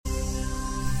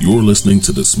You're listening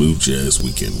to the Smooth Jazz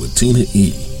Weekend with Tina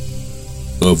E.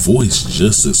 A voice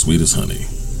just as sweet as honey,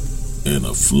 and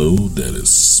a flow that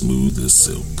is smooth as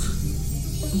silk.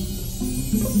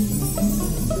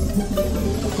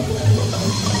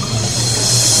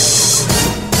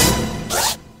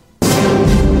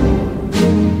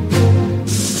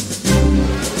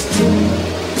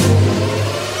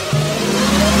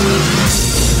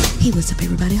 Hey, what's up,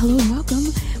 everybody? Hello and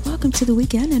welcome. Welcome to the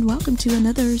weekend and welcome to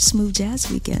another Smooth Jazz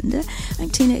Weekend. I'm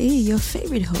Tina E., your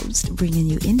favorite host, bringing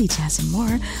you indie jazz and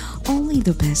more. Only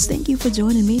the best. Thank you for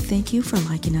joining me. Thank you for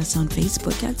liking us on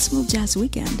Facebook at Smooth Jazz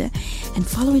Weekend and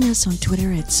following us on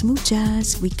Twitter at Smooth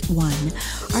Jazz Week 1.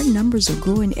 Our numbers are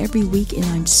growing every week and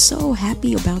I'm so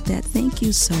happy about that. Thank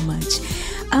you so much.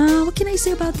 What can I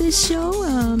say about this show?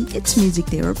 It's music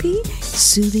therapy,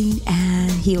 soothing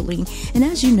and healing. And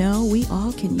as you know, we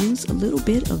all can use a little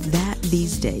bit of that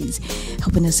these days.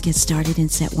 Helping us get started in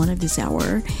set one of this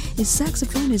hour is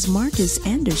saxophonist Marcus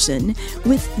Anderson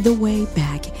with The Way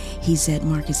Back. He's at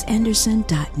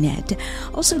marcusanderson.net.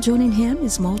 Also joining him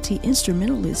is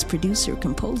multi-instrumentalist, producer,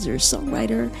 composer,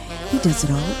 songwriter. He does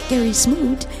it all, Gary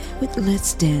Smoot with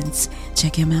Let's Dance.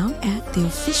 Check him out at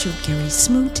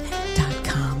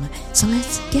theofficialgarysmoot.com. So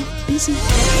let's get busy.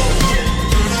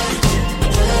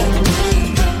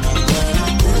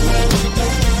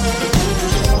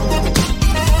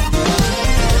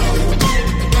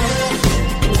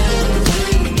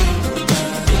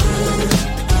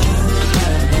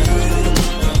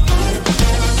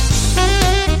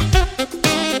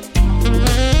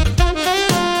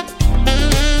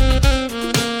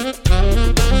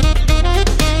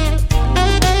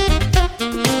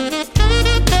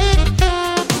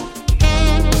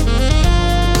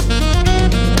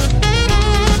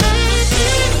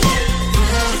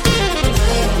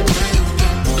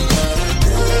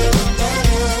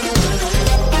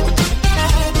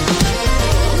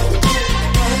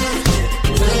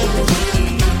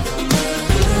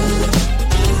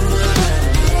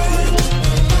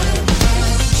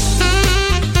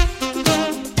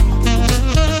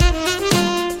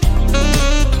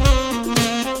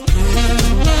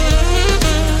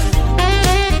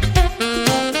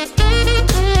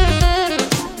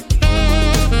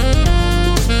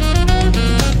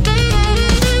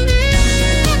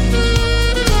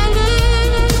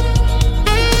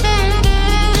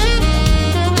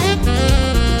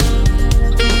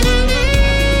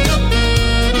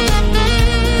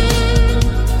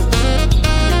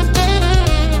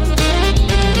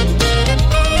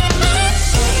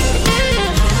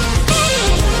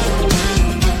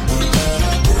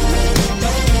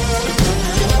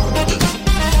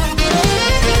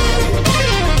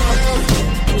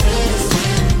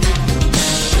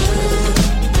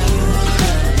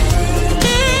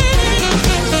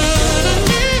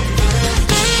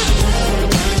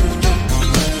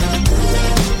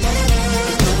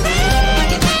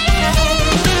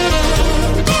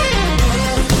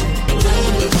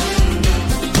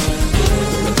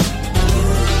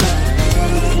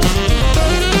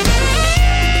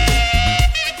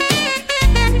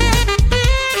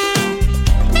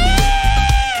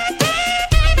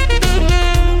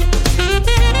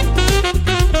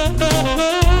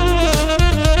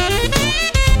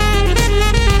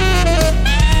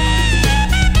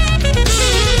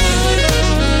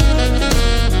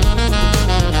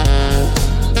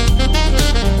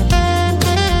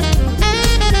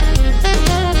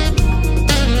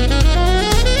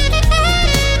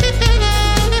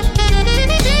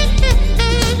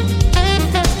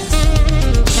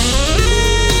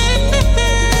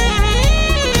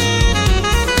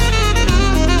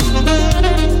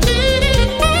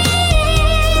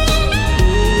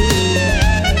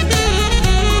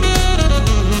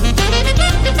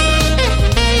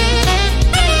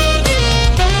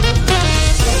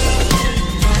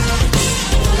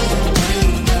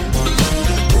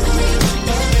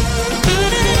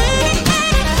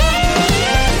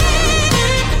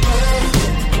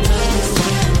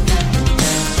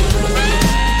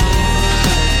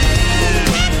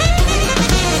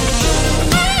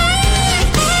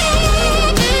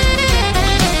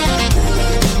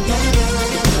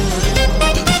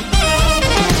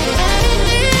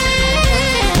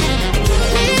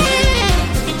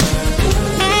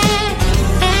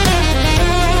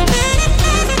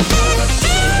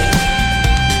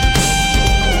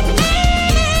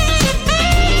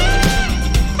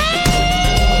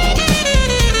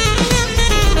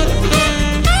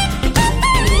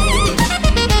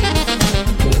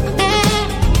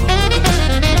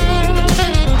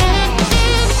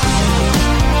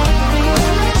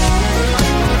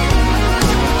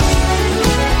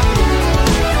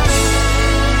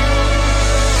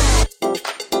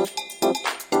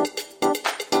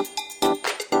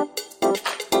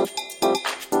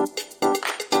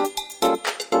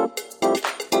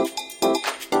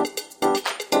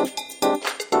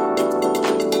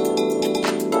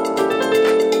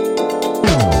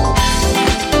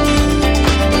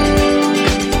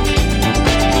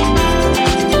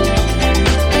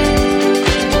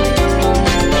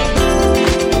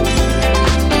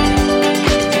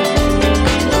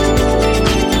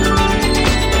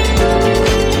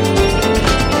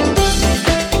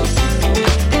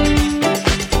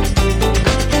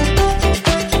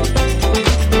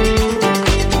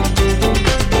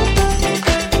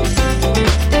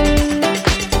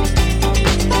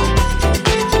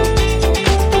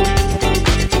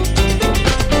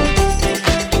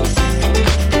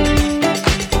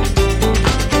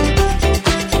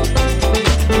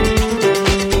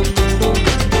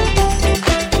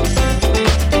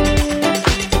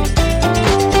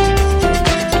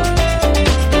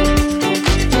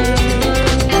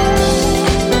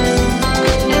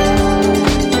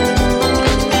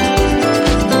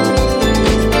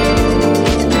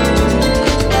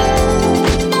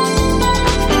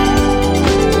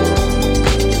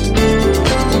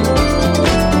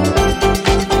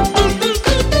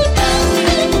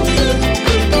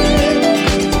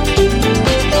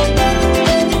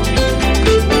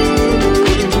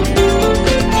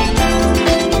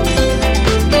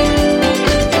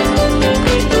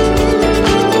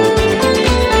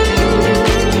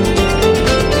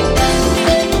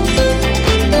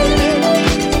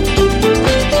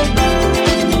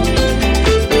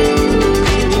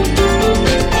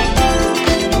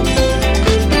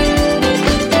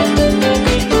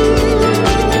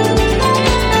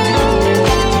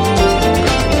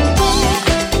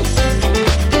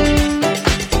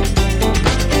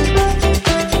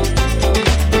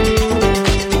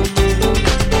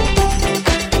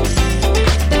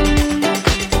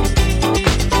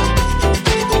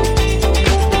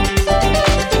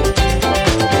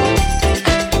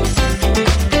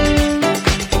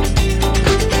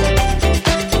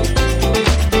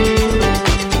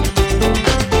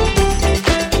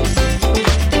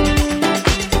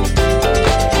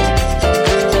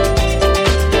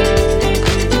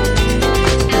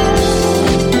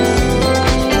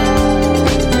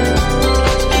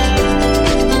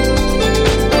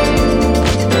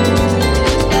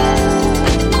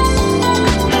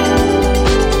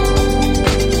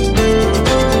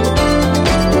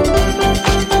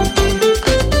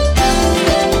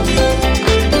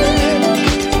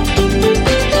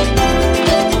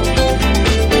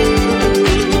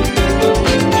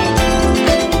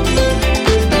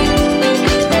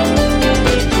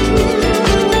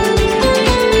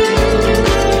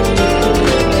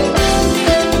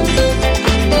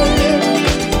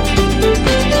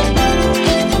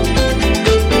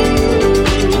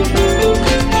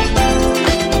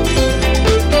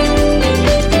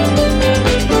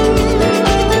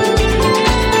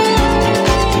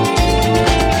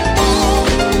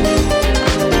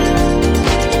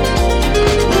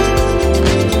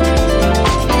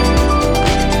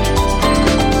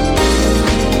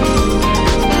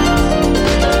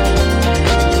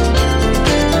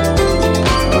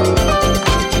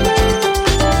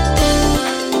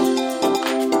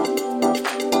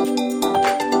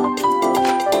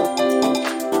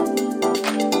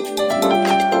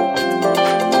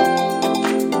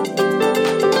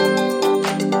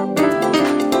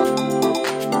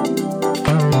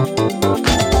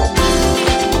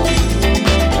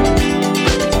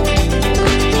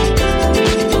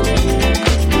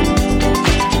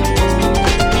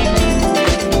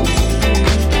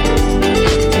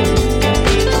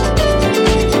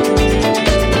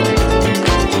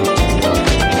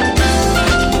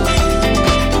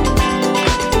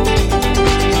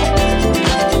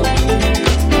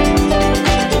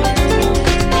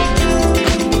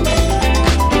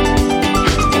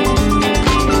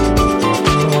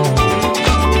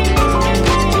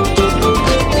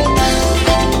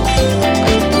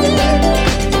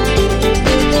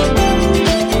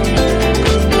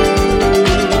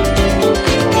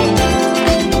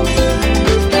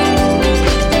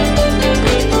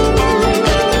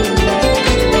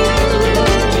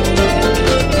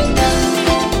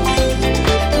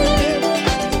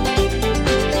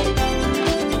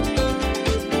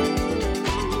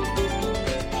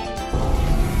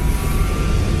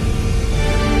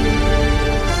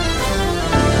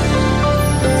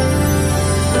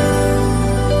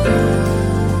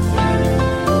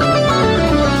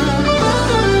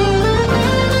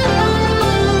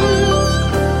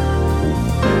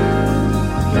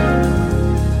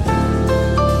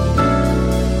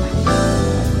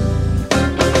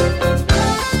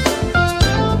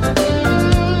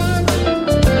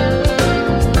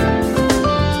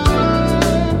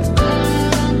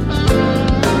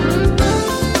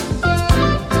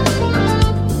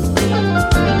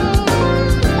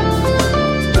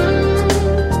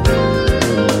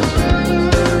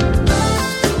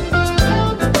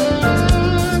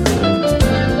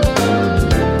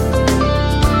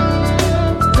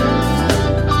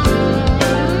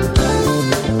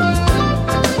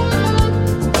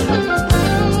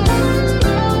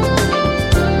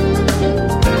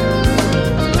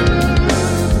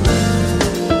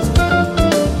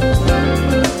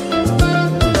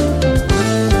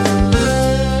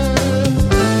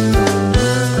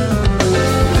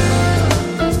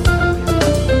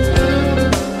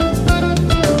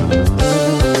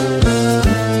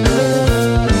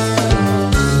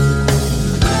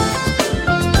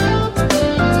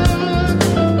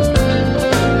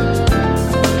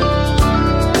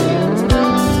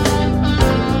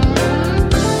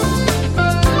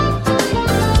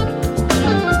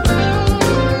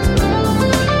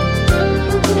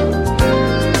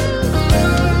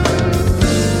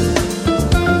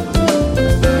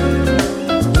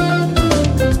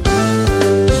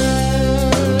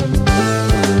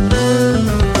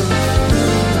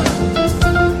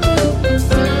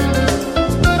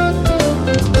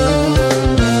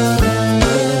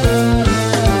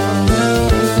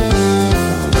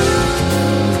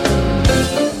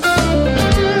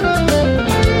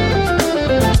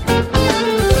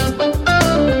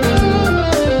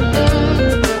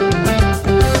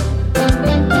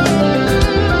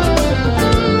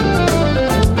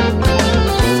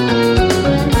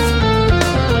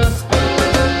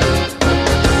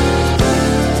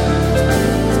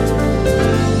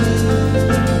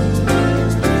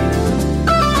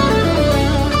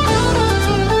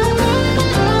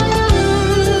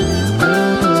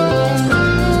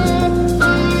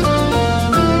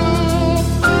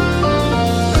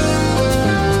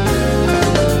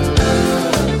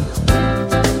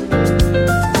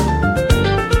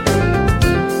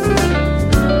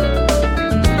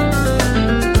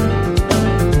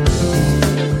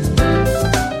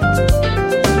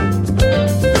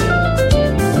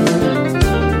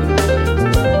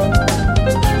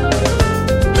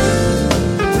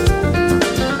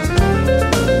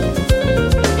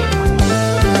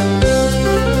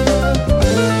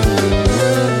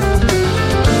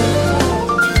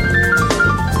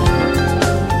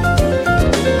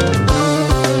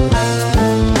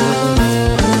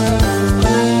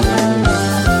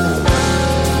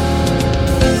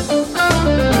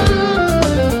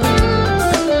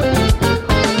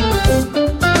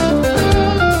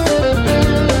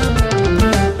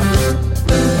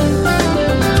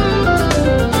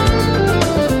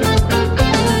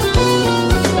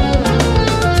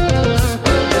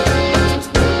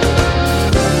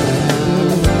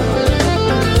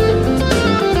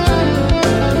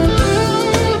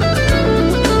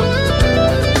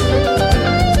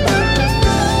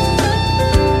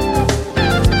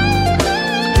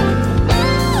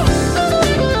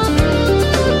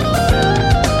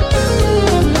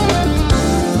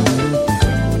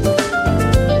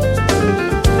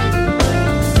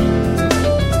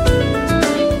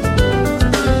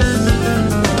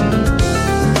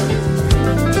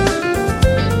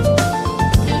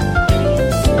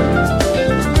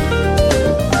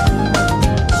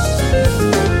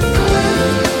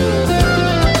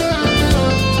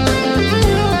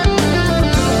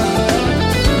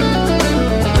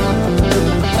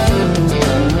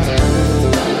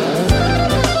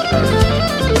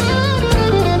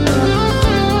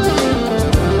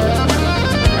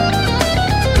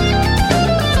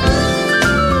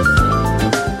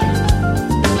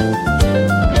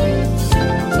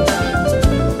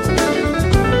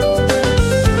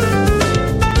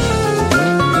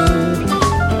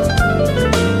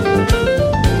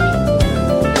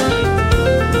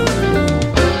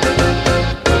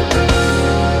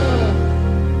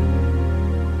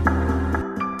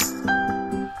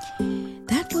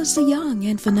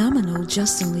 phenomenal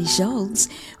Justin Lee Schultz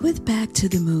with Back to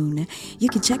the Moon. You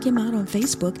can check him out on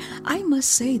Facebook. I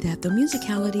must say that the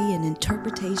musicality and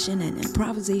interpretation and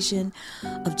improvisation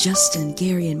of Justin,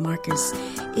 Gary, and Marcus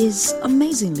is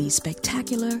amazingly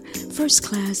spectacular, first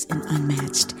class, and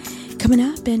unmatched. Coming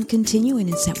up and continuing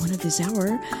in set 1 of this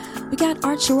hour, we got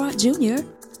Art Sherrod Jr.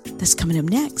 That's coming up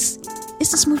next. It's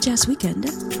the Smooth Jazz Weekend.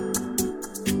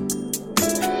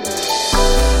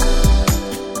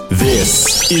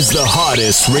 This is the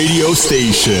hottest radio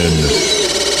station.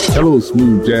 Hello,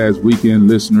 Smooth Jazz Weekend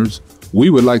listeners. We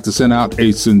would like to send out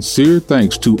a sincere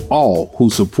thanks to all who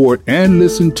support and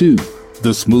listen to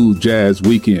the Smooth Jazz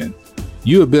Weekend.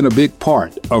 You have been a big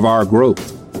part of our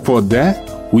growth. For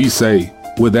that, we say,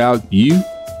 without you,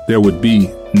 there would be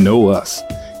no us.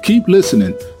 Keep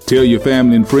listening. Tell your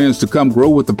family and friends to come grow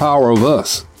with the power of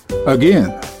us.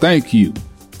 Again, thank you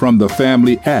from the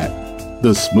family at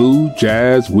the Smooth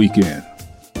Jazz Weekend.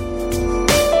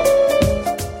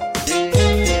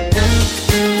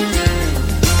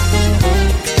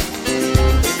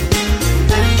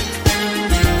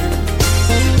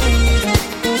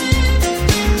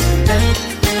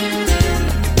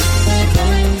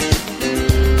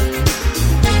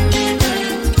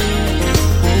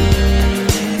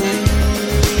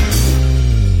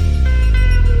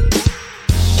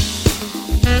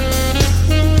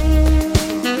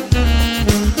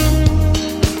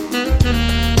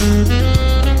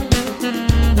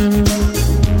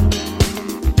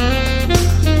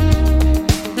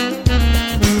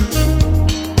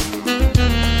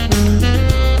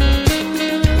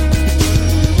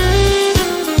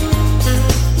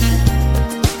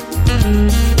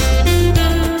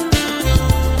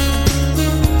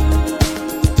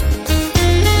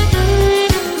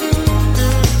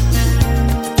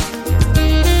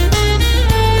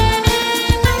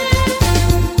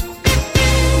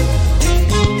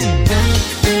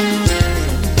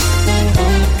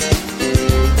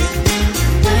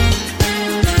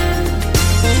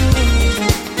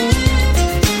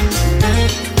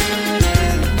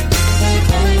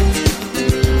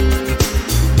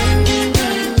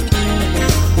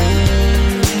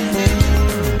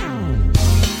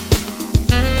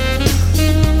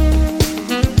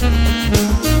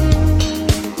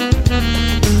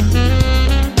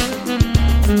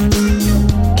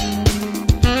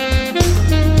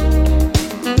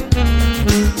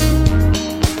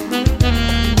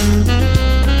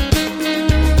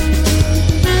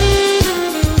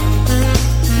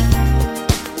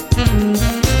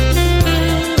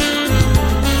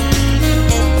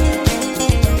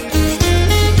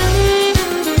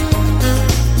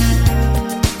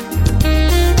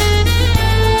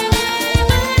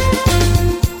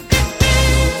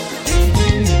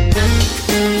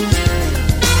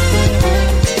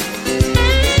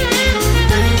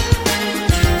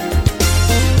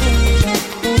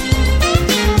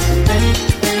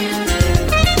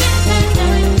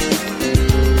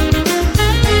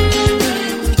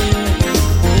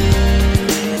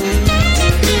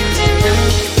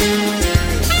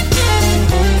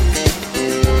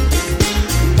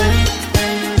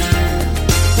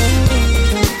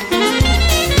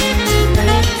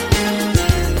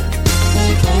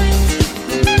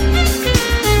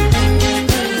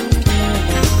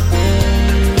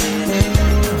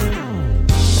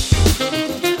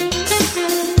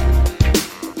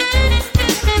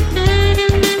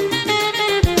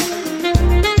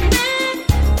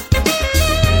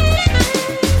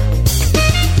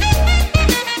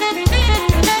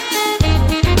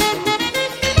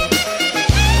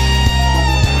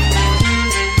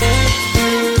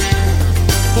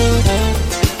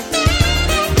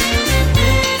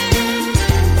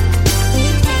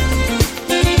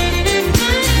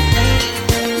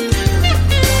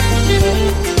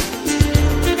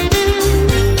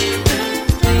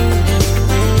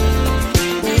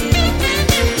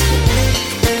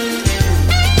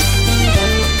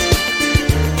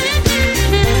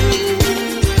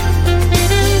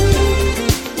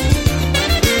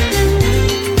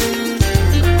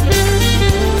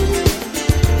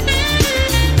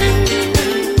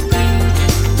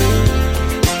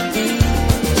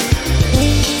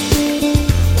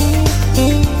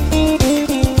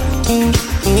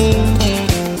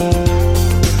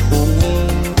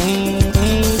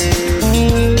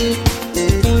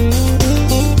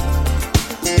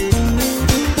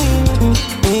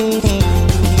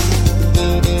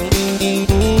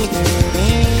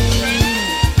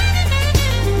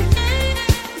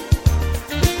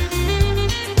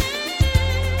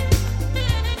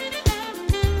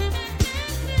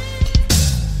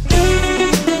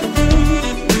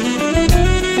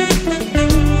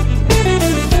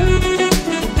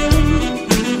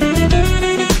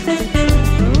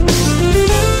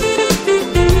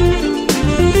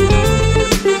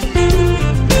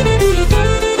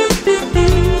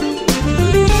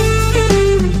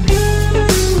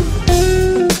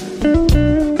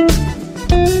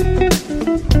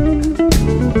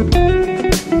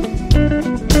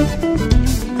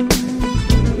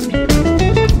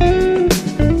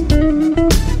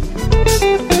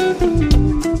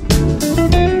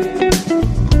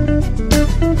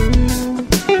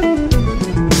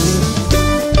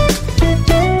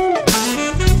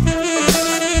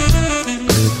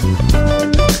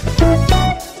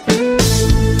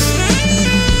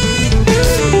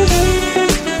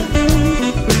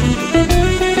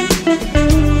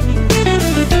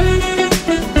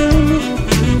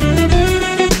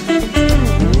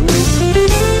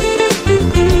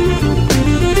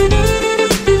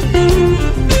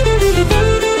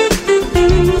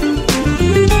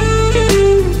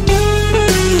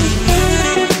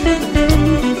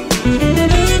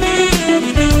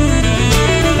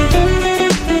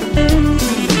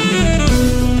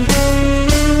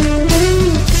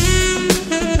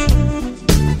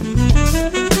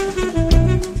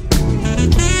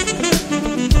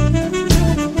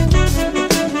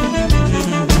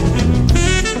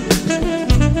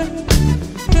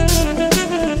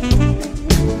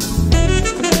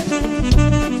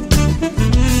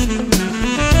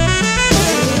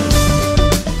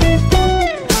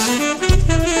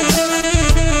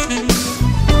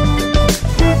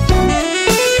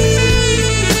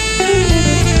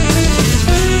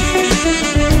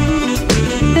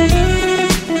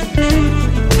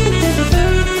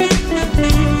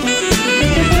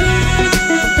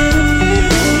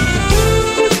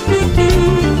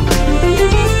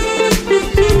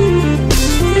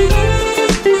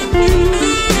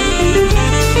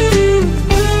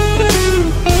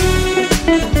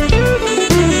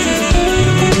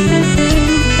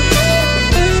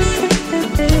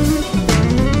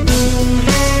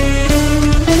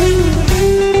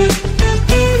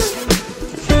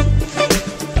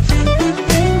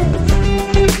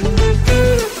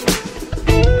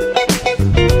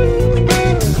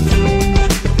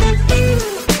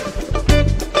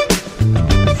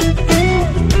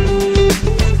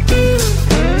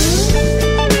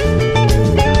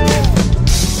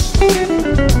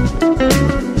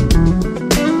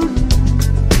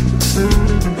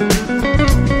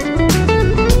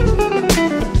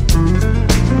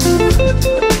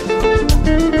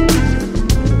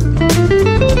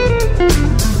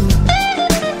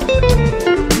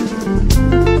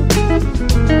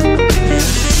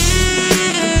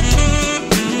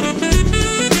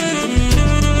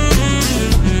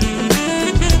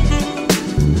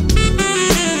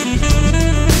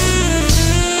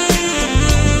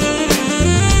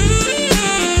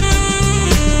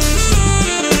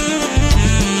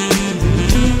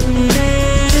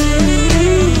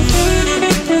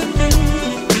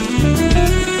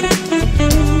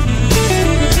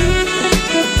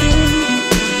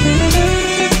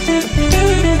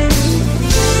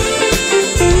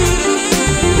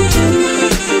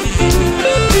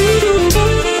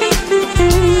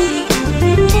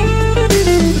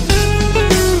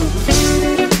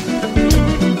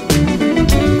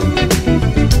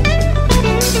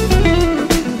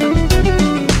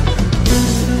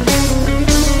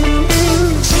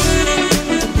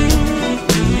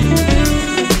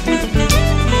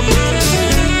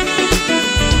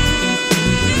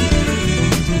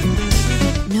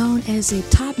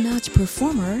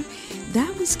 performer.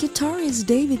 That was guitarist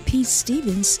David P.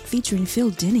 Stevens featuring Phil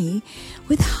Denny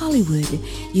with Hollywood.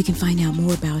 You can find out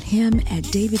more about him at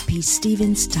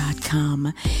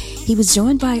davidpstevens.com. He was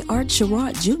joined by Art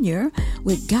Sherrod Jr.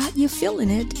 with Got You Feeling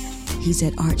It. He's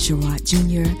at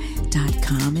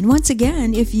artsherrodjr.com. And once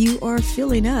again, if you are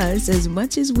feeling us as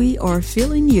much as we are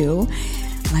feeling you,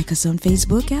 like us on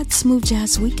Facebook at Smooth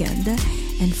Jazz Weekend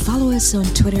and follow us on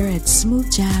Twitter at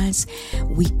Smooth Jazz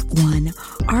Week 1.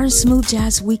 Our Smooth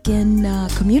Jazz Weekend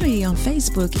community on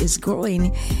Facebook is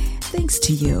growing thanks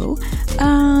to you.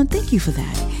 Thank you for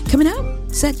that. Coming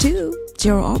up, set 2,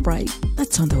 Gerald Albright.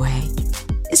 That's on the way.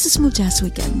 It's the Smooth Jazz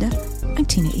Weekend. I'm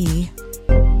Tina E.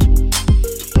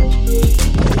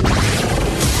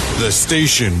 The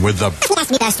station with the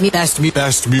best music.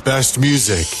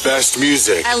 Best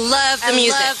music. I love the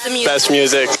music. Best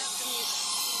music.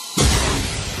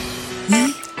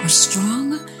 We are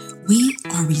strong, we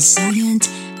are resilient,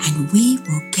 and we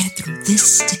will get through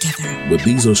this together. But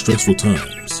these are stressful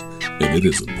times, and it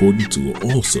is important to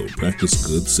also practice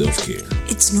good self-care.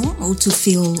 It's normal to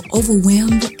feel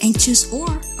overwhelmed, anxious, or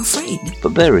afraid.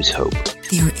 But there is hope.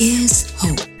 There is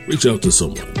hope. Reach out to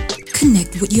someone.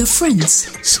 Connect with your friends.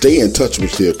 Stay in touch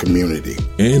with your community.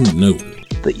 And know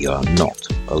That you are not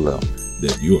alone.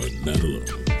 that you are not alone.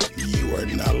 You are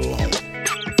not alone.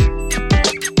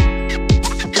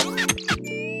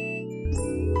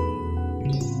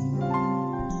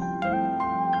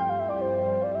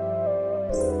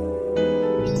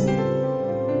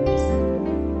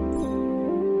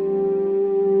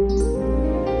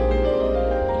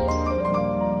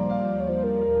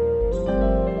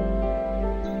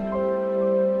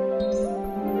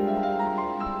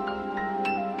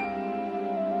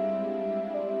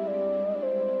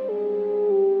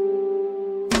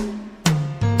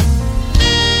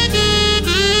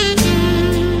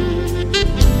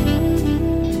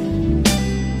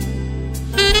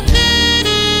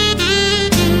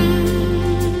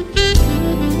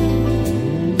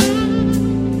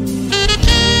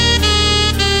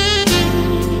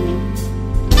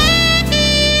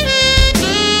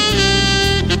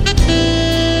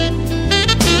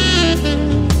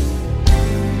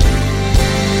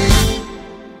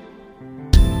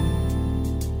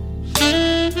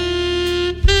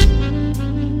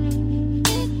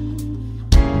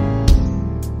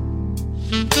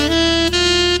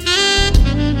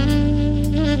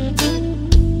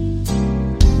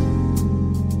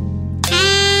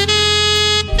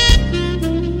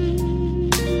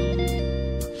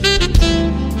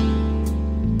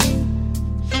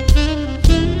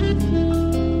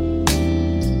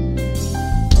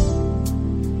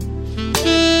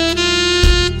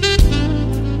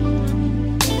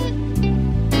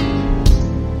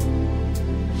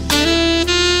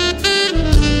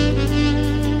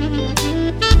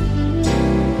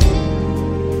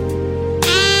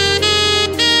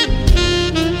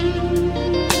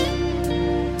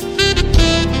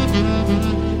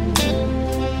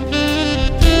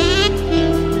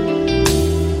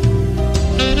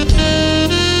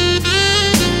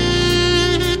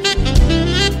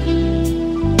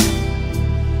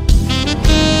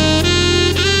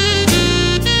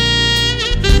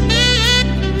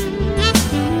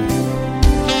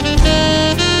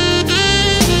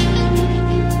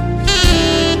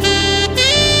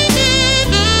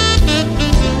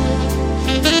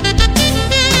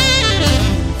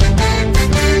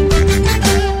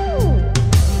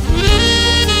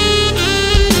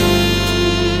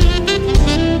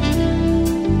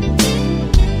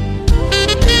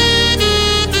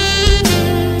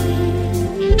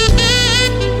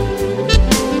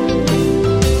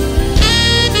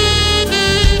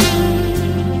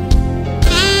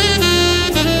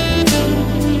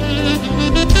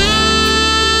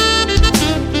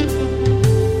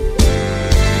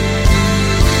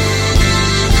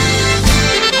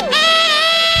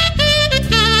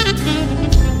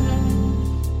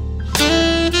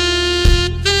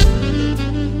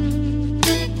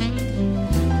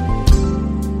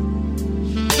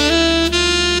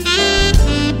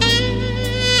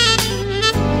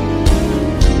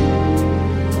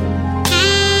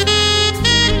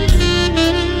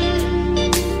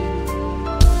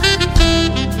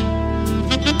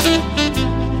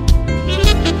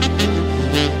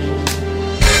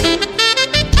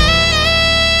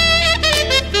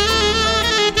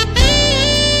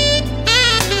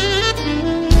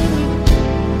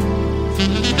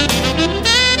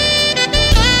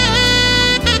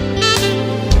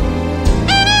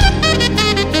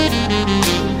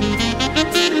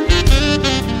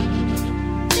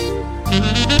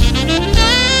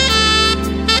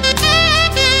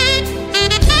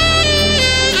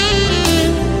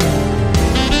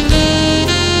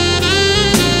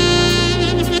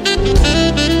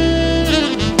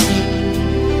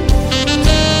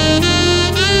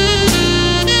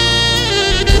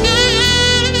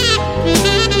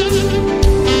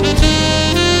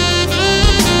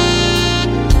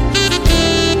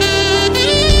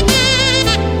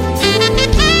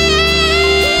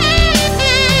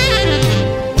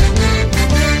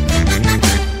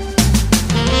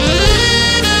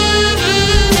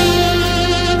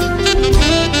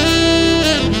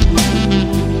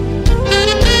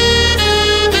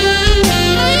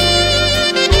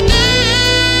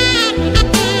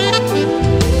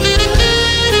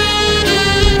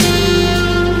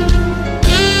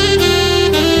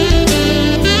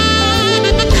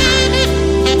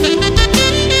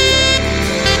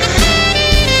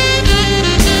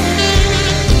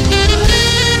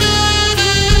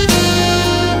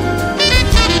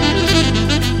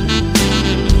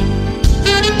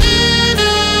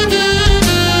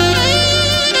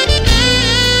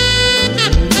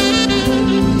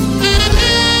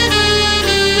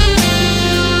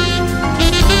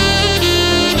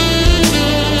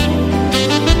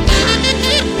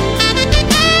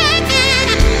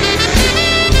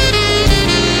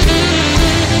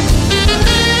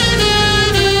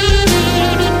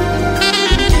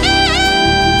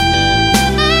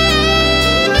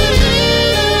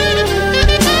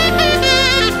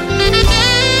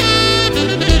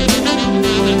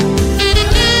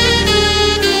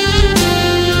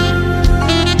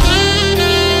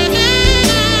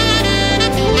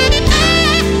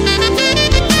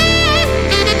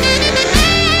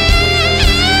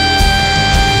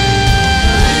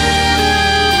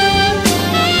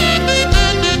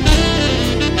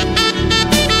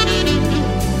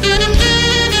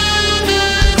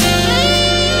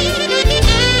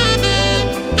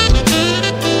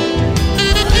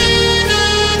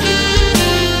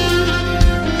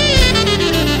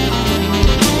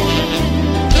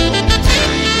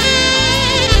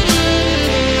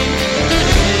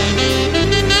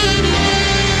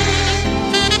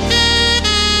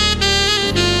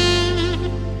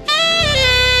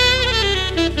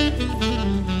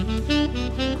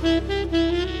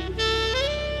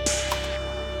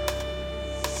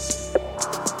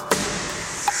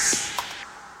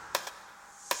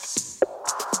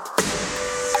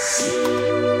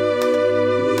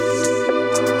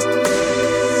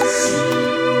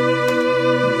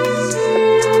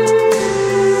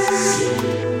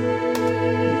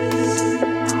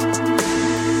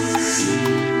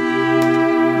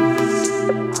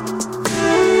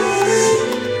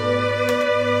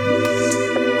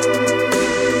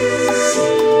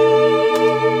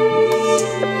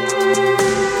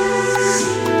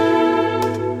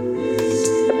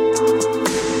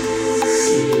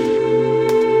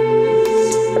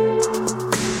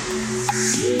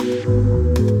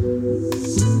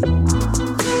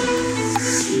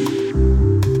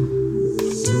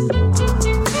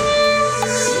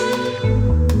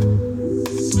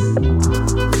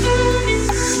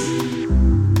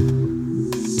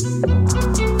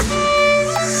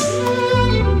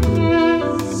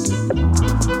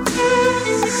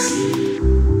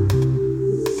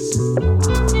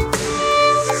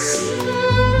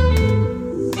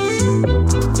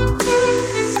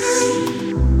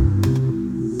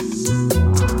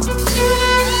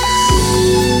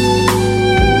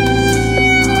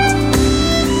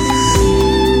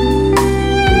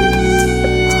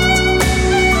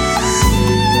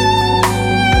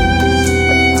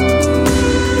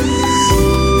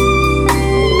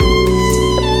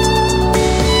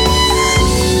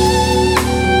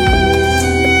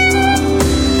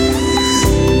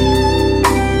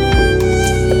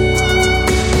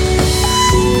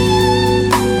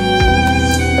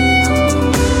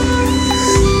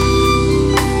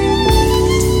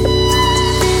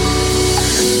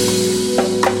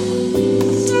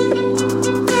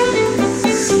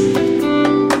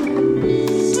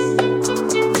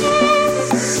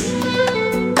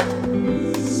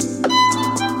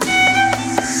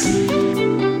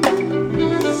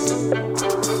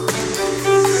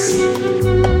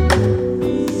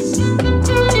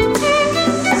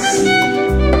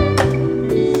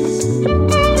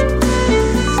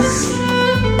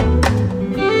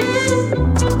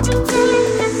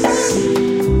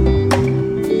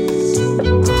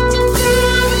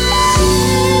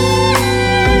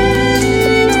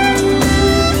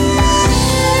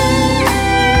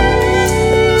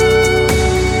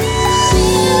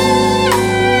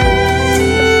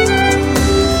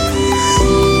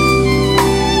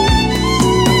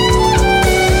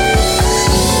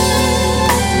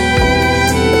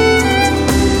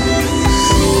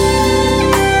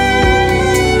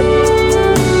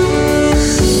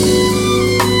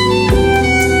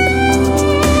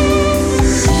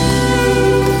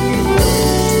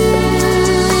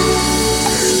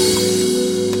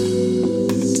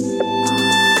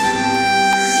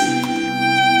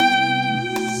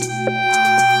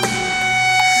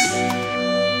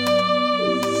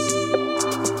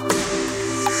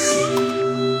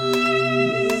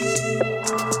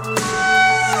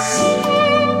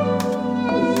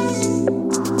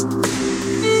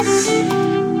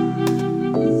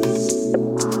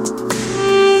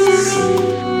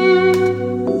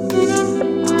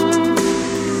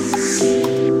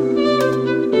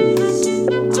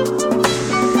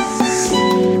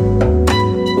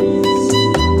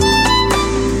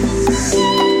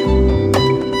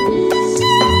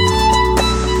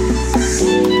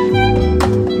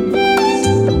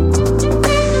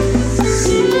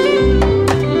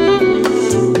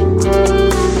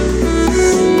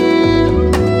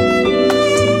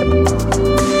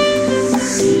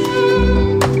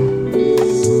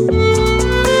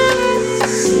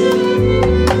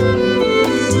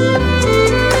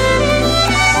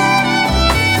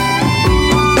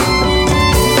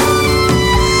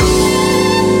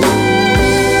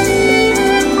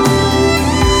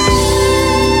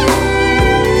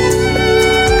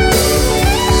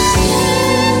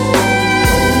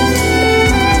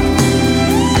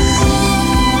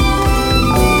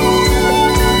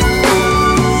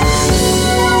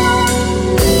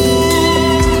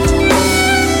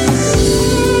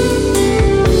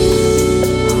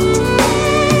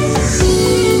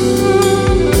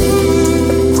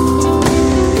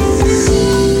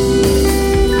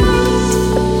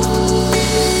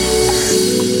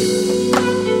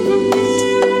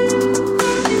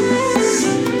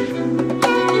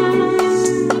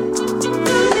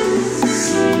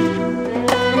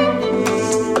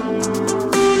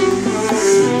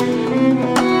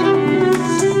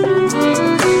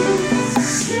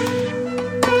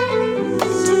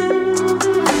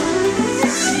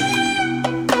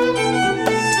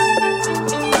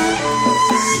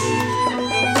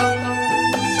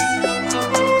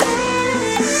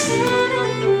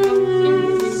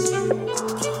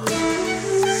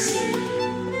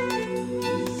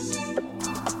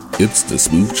 It's the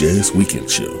Smooth Jazz Weekend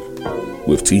Show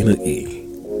with Tina E,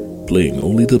 playing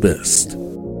only the best.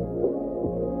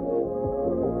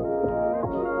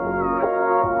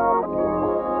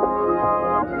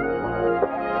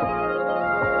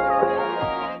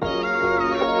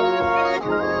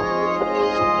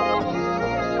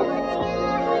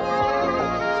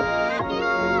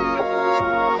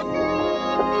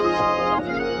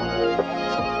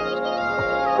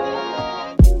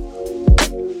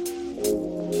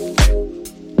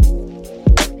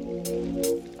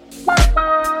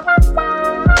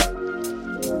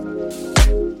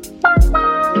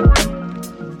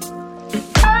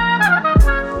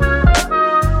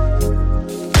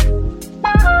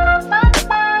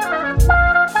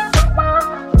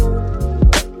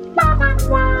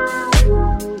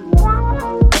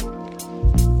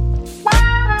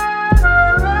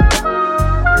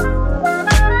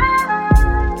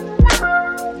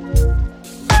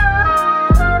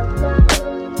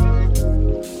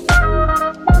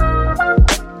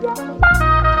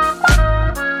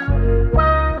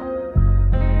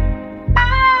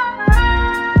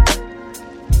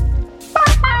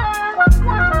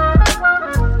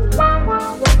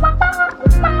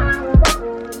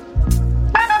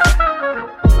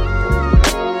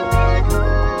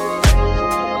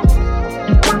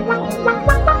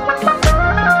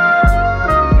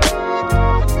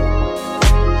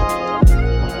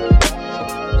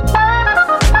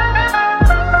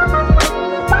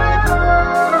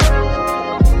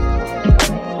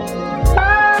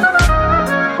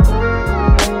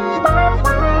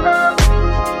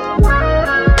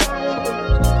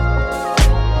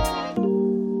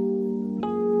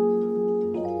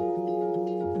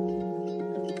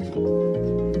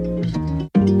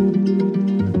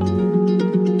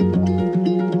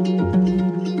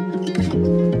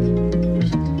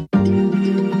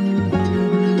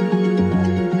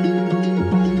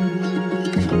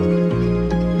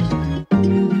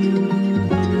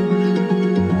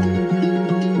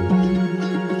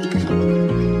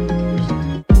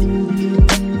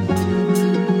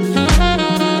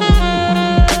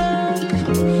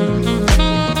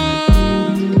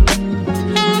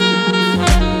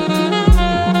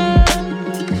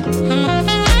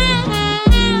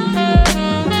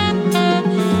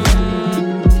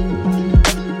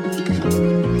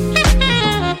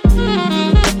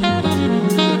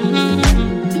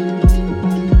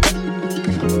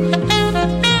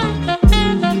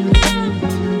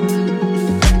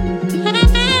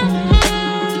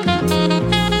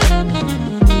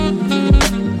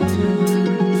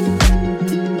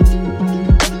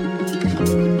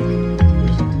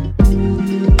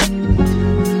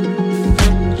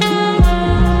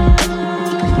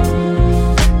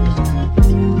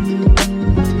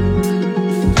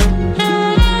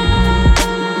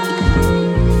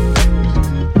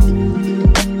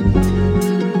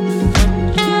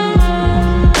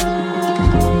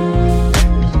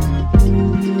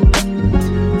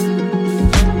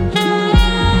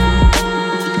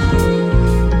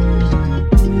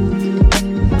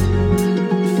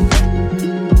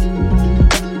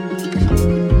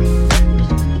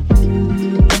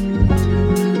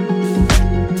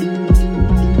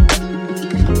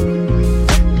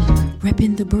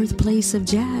 Of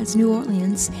jazz, New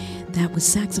Orleans. That was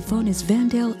saxophonist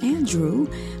Vandell Andrew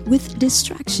with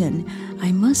Distraction.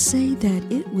 I must say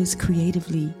that it was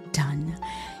creatively done.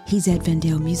 He's at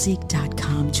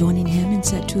VandellMusic.com. Joining him in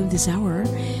set 2 of this hour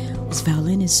was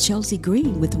violinist Chelsea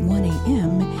Green with 1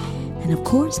 a.m. And of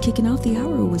course, kicking off the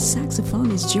hour was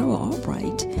saxophonist Gerald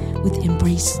Albright with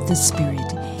Embrace the Spirit.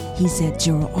 He's at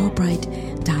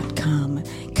GeraldAlbright.com.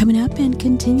 Coming up and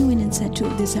continuing in set 2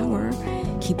 of this hour,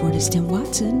 keyboardist Tim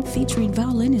Watson featuring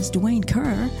violinist Dwayne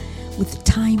Kerr with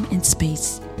Time and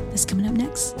Space. That's coming up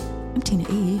next. I'm Tina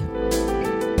E.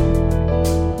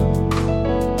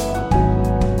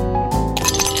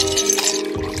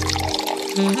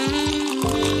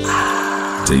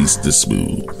 Taste the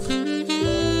smooth.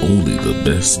 Only the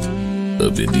best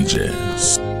of indie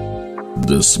jazz.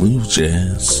 The Smooth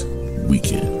Jazz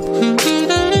Weekend.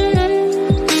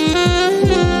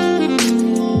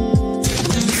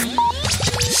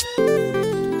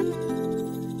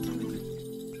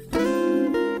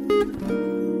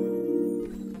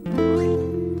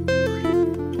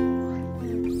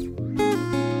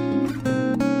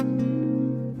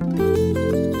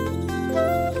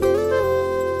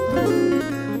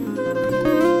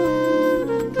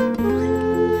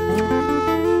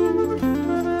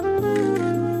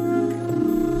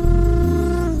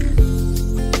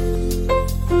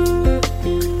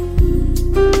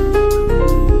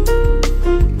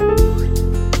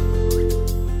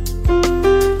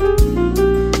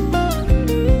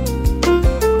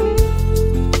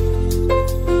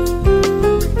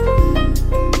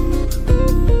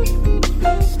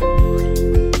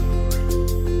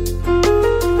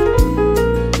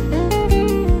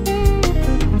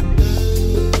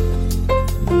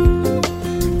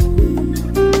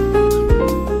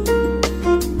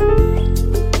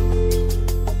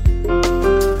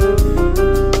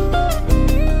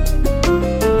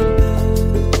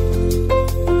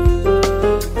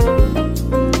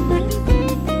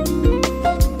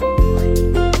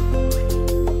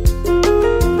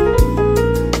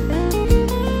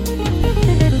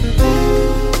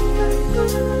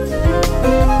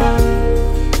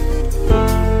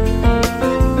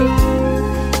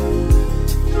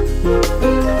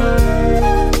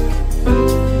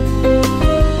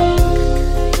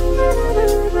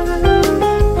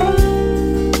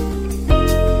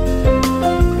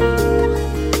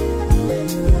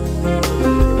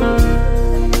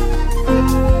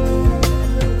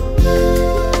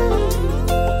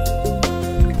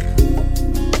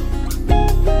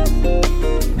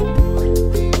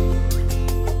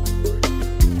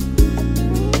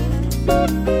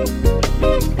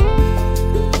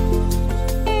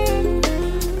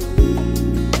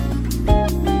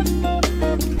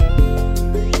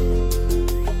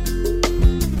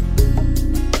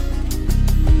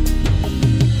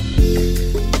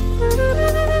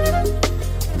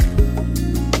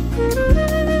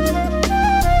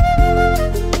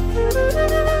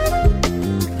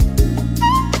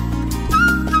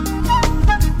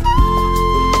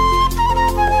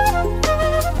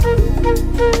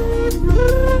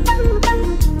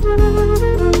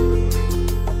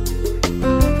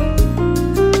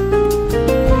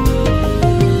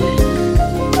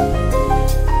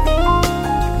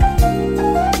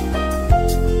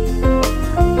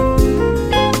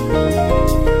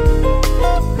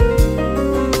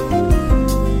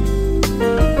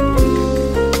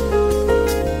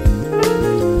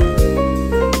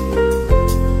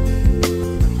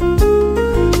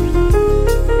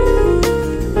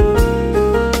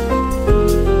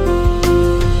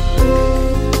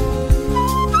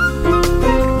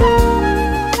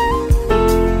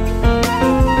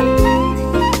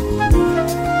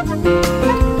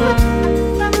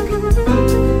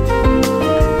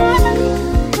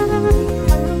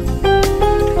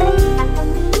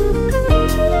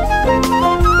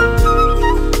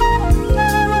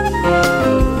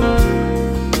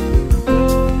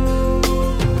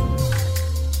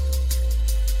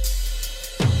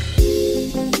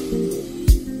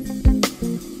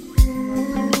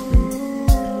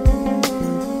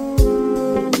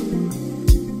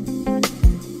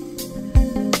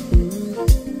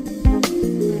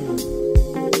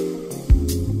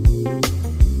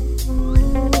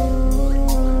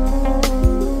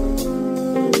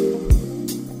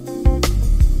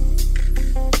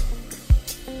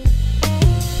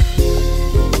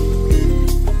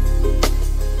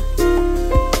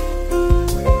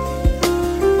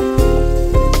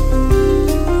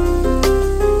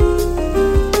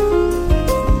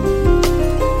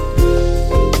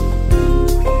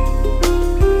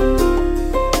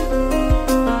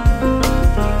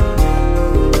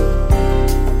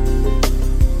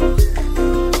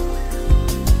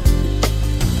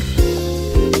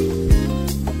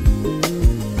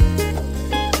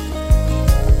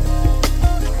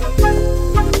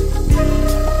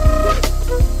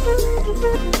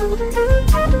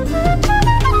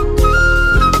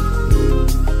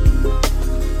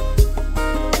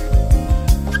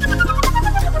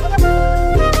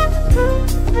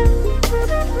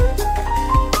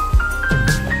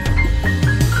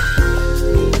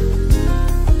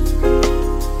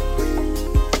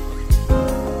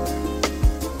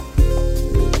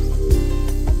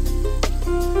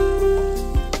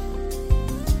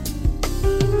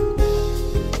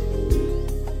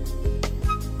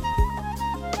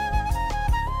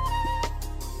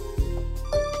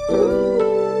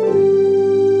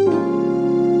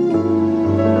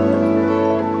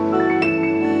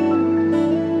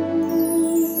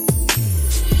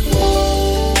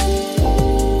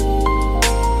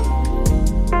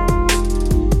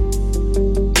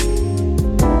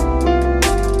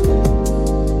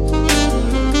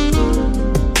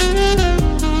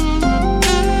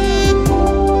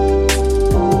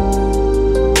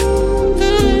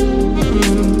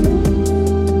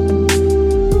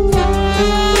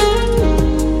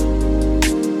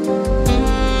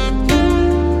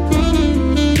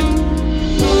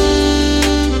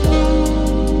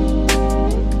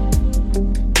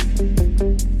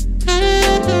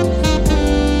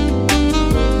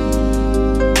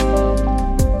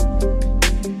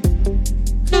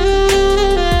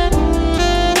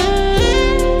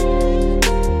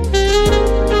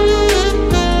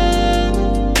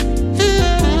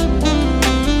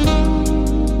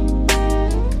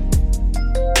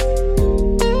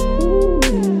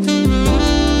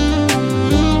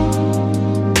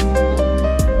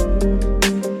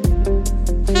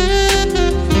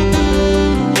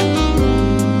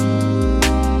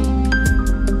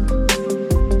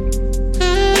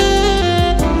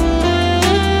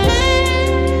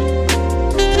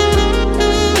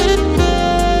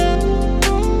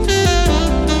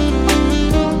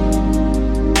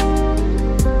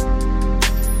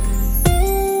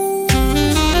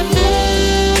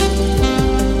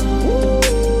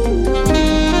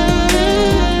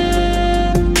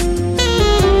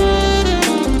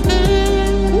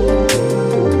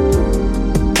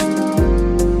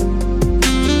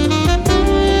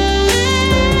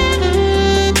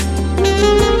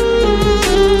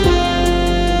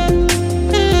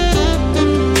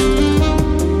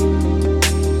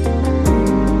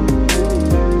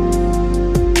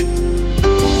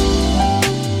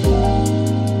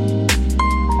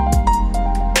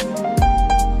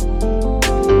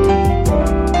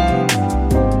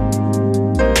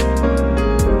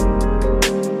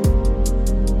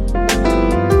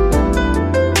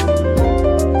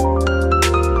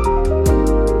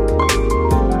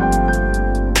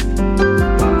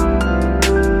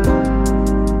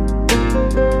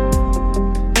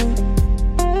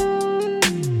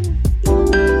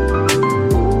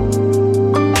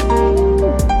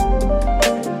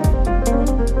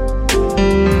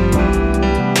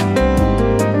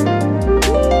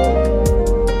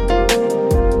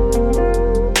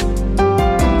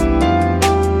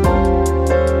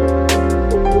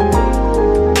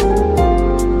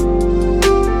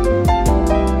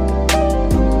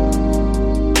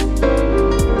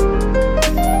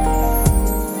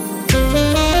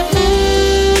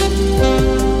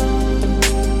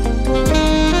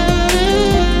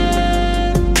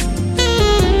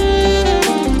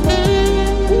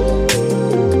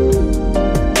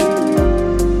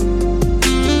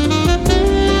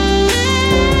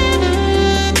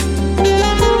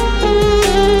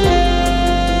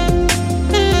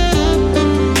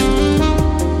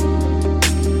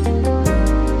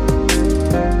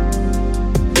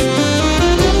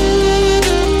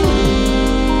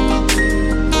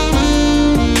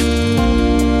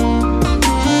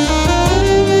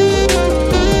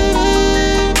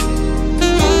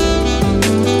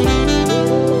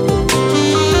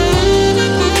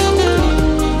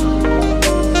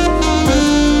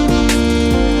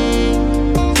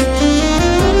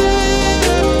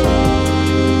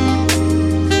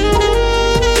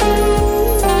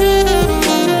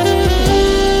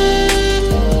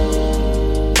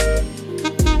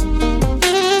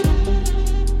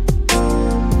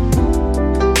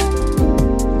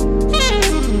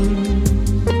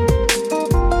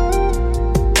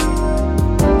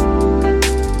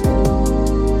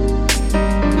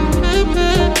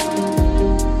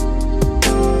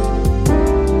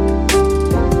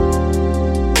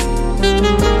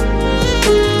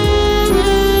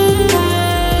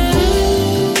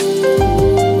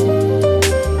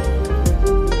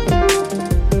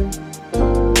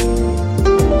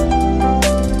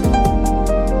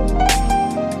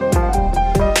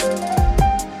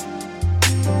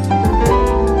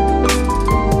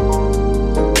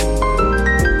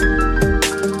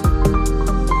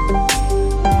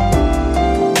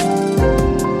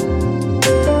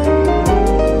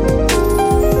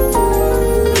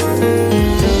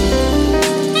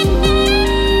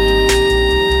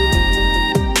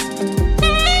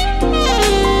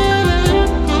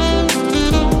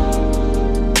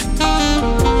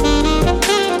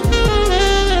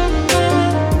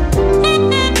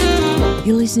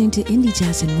 to Indie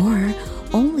Jazz and More.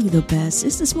 Only the best.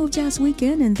 It's the Smooth Jazz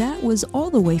Weekend, and that was all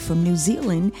the way from New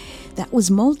Zealand. That was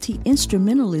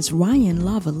multi-instrumentalist Ryan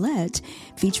Lavalette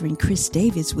featuring Chris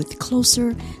Davis with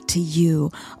Closer to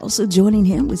You. Also joining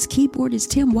him was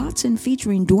keyboardist Tim Watson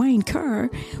featuring Dwayne Kerr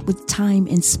with Time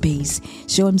and Space.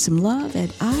 Show him some love at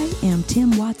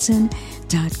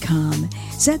IamTimWatson.com.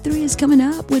 Set 3 is coming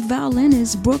up with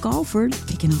violinist Brooke Alford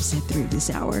kicking off set 3 this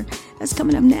hour. That's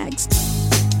coming up next.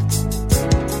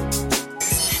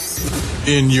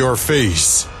 In your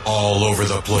face, all over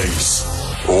the place.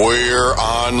 We're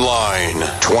online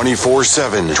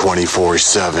 24/7.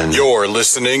 24/7. You're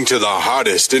listening to the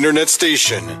hottest internet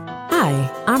station. Hi,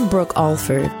 I'm Brooke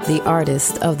Alford, the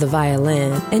artist of the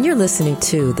violin, and you're listening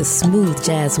to the Smooth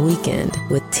Jazz Weekend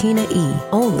with Tina E.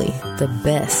 Only the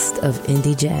best of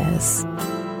indie jazz.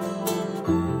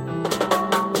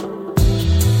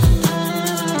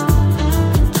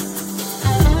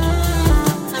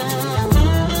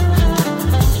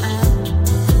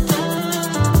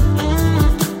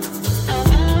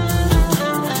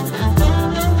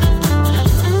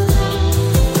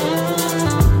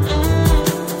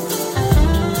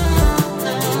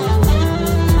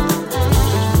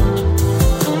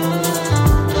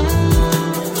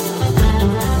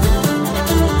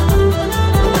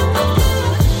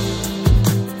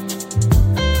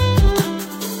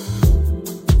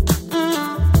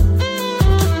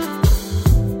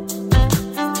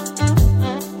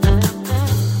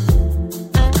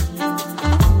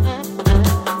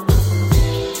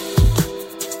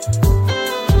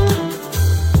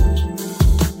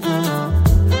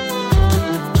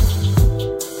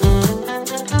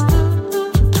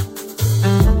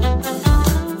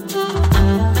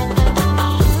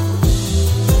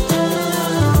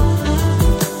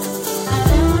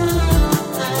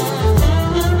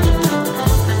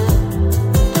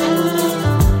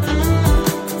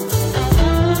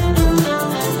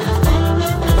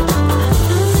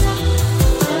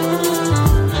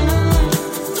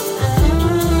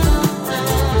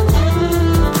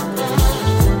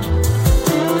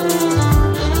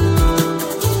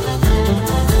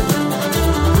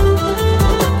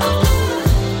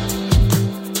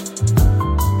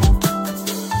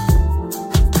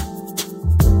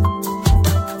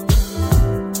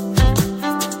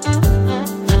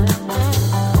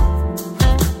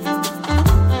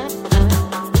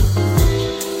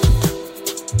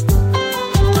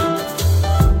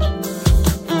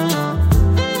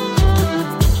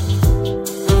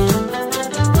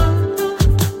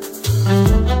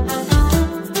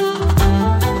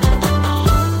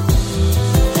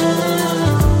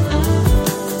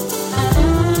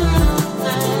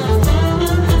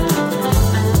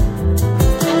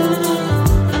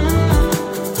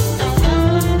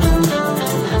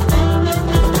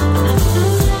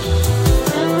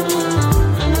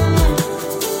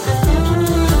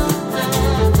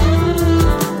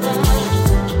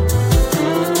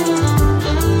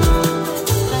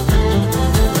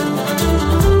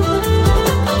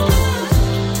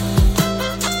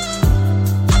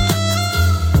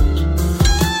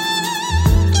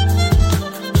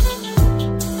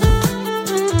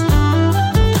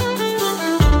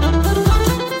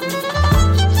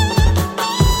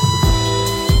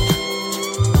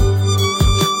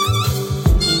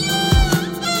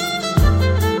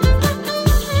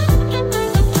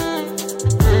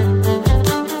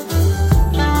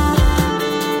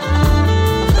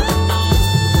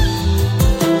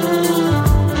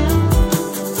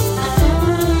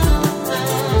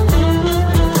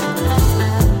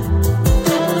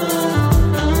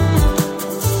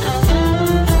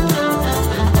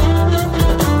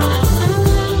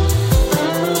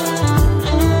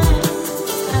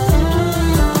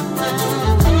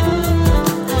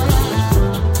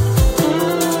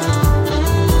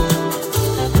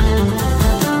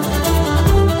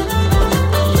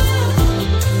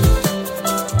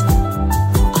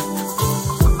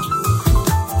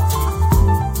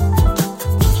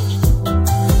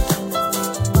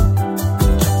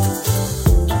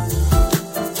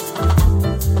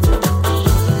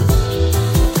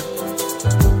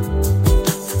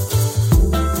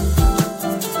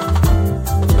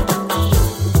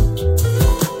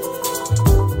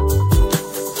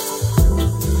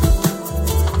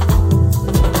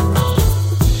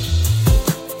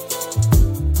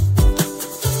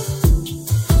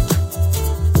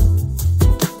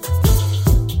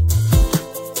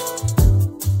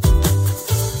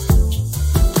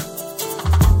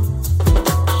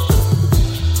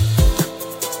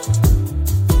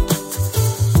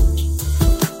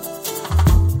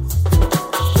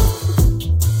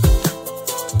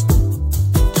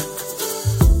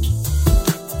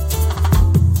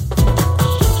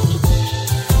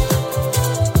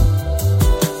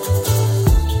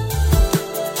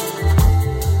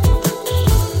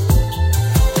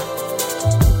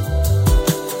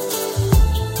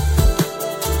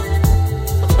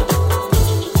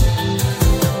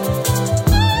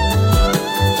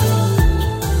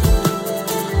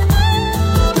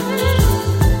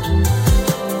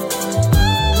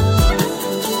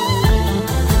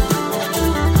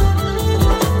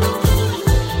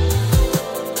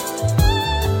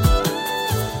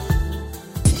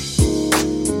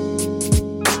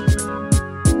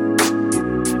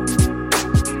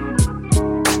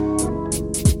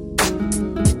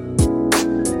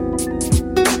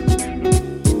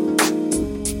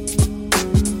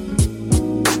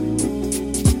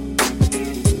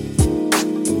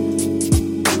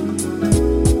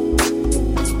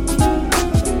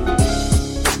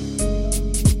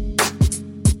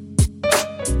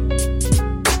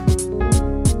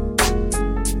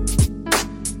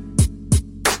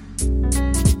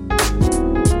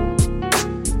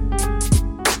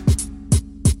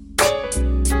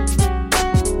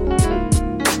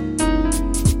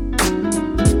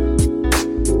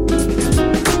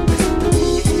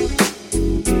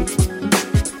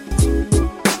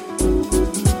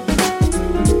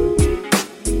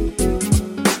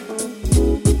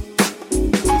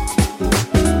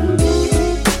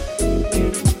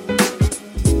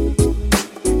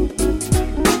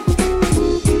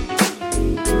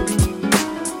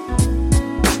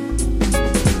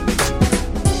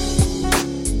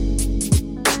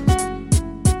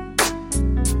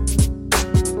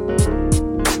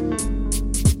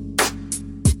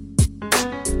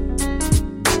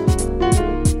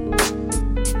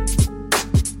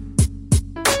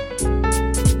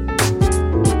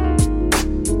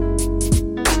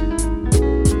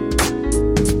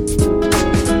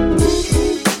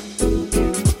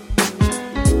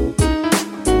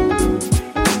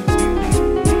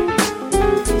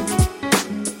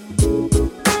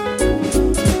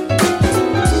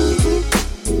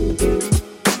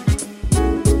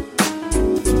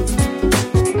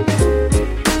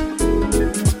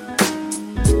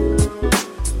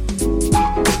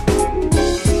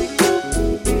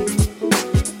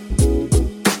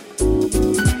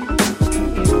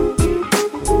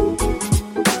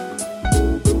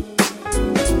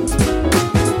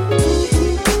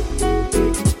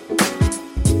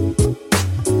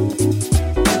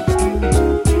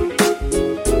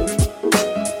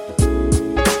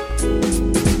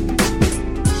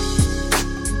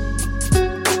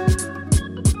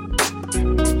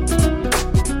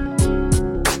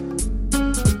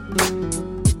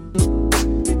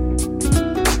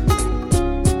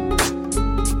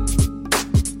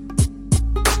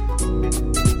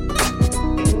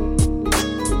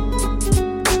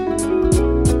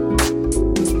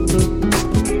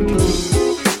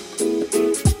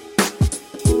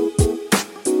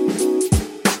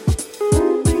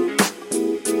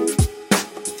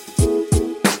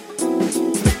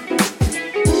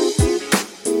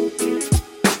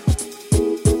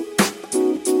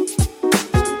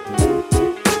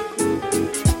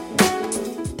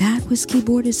 was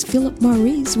keyboardist Philip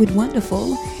Maurice with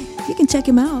Wonderful. You can check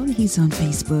him out. He's on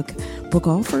Facebook. Brooke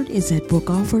Alford is at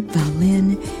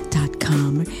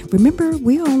brookealfordviolin.com. Remember,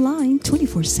 we're online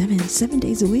 24/7, 7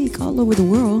 days a week, all over the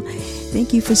world.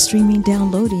 Thank you for streaming,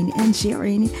 downloading, and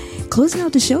sharing. Closing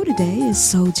out the show today is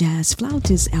Soul Jazz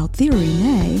Flautist Althea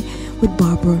Renee with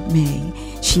Barbara May.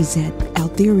 She's at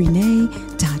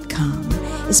althearenee.com.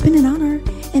 It's been an honor,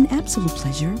 an absolute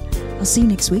pleasure. I'll see you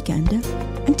next weekend.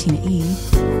 I'm Tina E.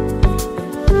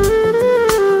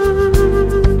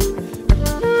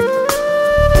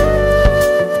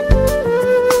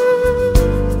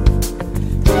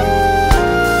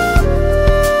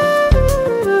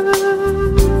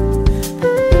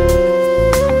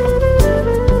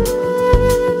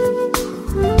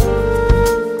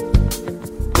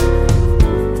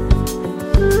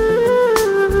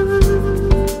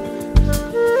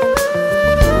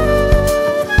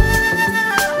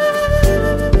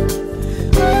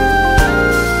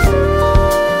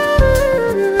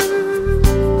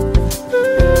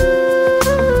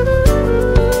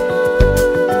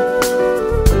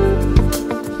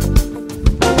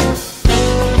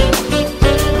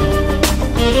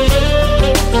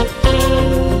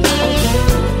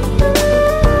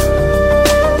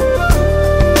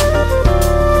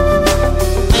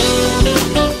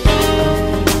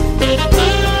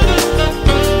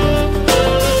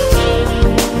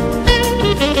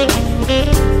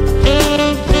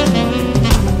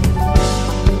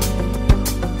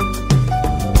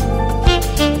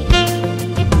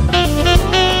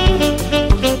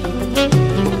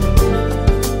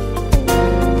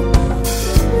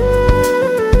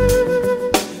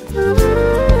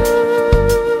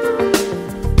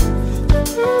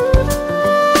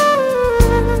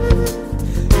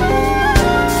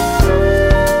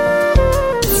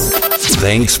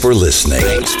 Thanks for listening.